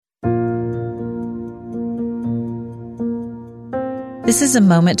This is a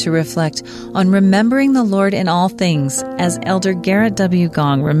moment to reflect on remembering the Lord in all things as Elder Gerrit W.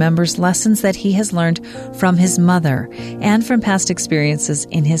 Gong remembers lessons that he has learned from his mother and from past experiences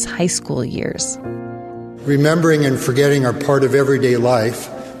in his high school years. Remembering and forgetting are part of everyday life.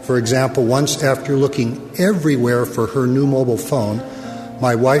 For example, once after looking everywhere for her new mobile phone,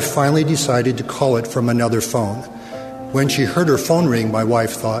 my wife finally decided to call it from another phone. When she heard her phone ring, my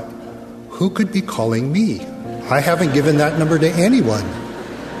wife thought, "Who could be calling me? I haven't given that number to anyone."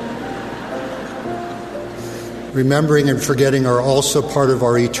 Remembering and forgetting are also part of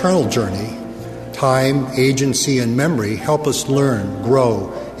our eternal journey. Time, agency, and memory help us learn, grow,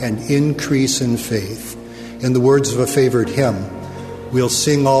 and increase in faith. In the words of a favorite hymn, we'll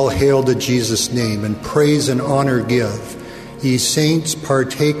sing all hail to Jesus' name and praise and honor give. Ye saints,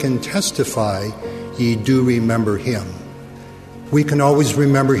 partake and testify, ye do remember him. We can always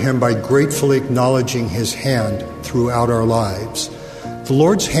remember him by gratefully acknowledging his hand throughout our lives. The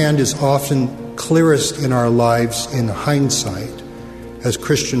Lord's hand is often clearest in our lives in hindsight. As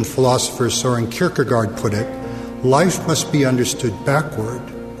Christian philosopher Søren Kierkegaard put it, life must be understood backward,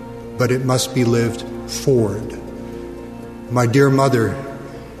 but it must be lived forward. My dear mother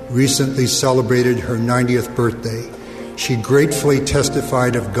recently celebrated her 90th birthday. She gratefully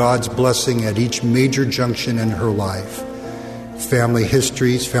testified of God's blessing at each major junction in her life. Family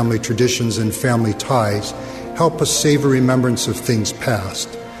histories, family traditions, and family ties help us savor remembrance of things past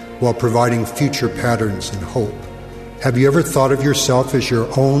while providing future patterns and hope. Have you ever thought of yourself as your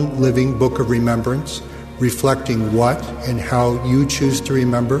own living book of remembrance, reflecting what and how you choose to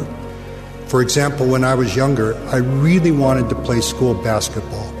remember? For example, when I was younger, I really wanted to play school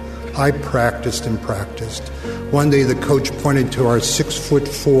basketball. I practiced and practiced. One day the coach pointed to our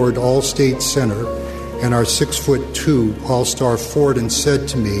 6'4" all-state center and our 6'2" all-star forward and said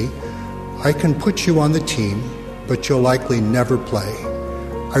to me, "I can put you on the team, but you'll likely never play."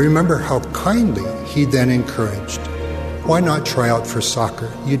 I remember how kindly he then encouraged, "Why not try out for soccer?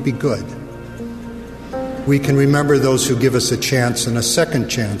 You'd be good." We can remember those who give us a chance and a second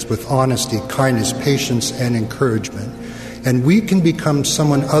chance with honesty, kindness, patience, and encouragement. And we can become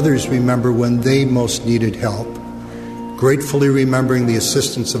someone others remember when they most needed help. Gratefully remembering the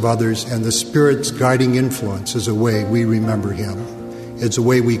assistance of others and the Spirit's guiding influence is a way we remember him. It's a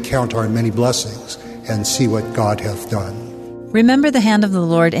way we count our many blessings and see what God hath done. Remember the hand of the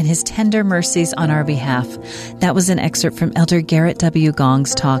Lord and his tender mercies on our behalf. That was an excerpt from Elder Gerrit W.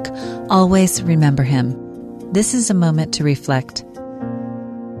 Gong's talk, Always Remember Him. This is a moment to reflect.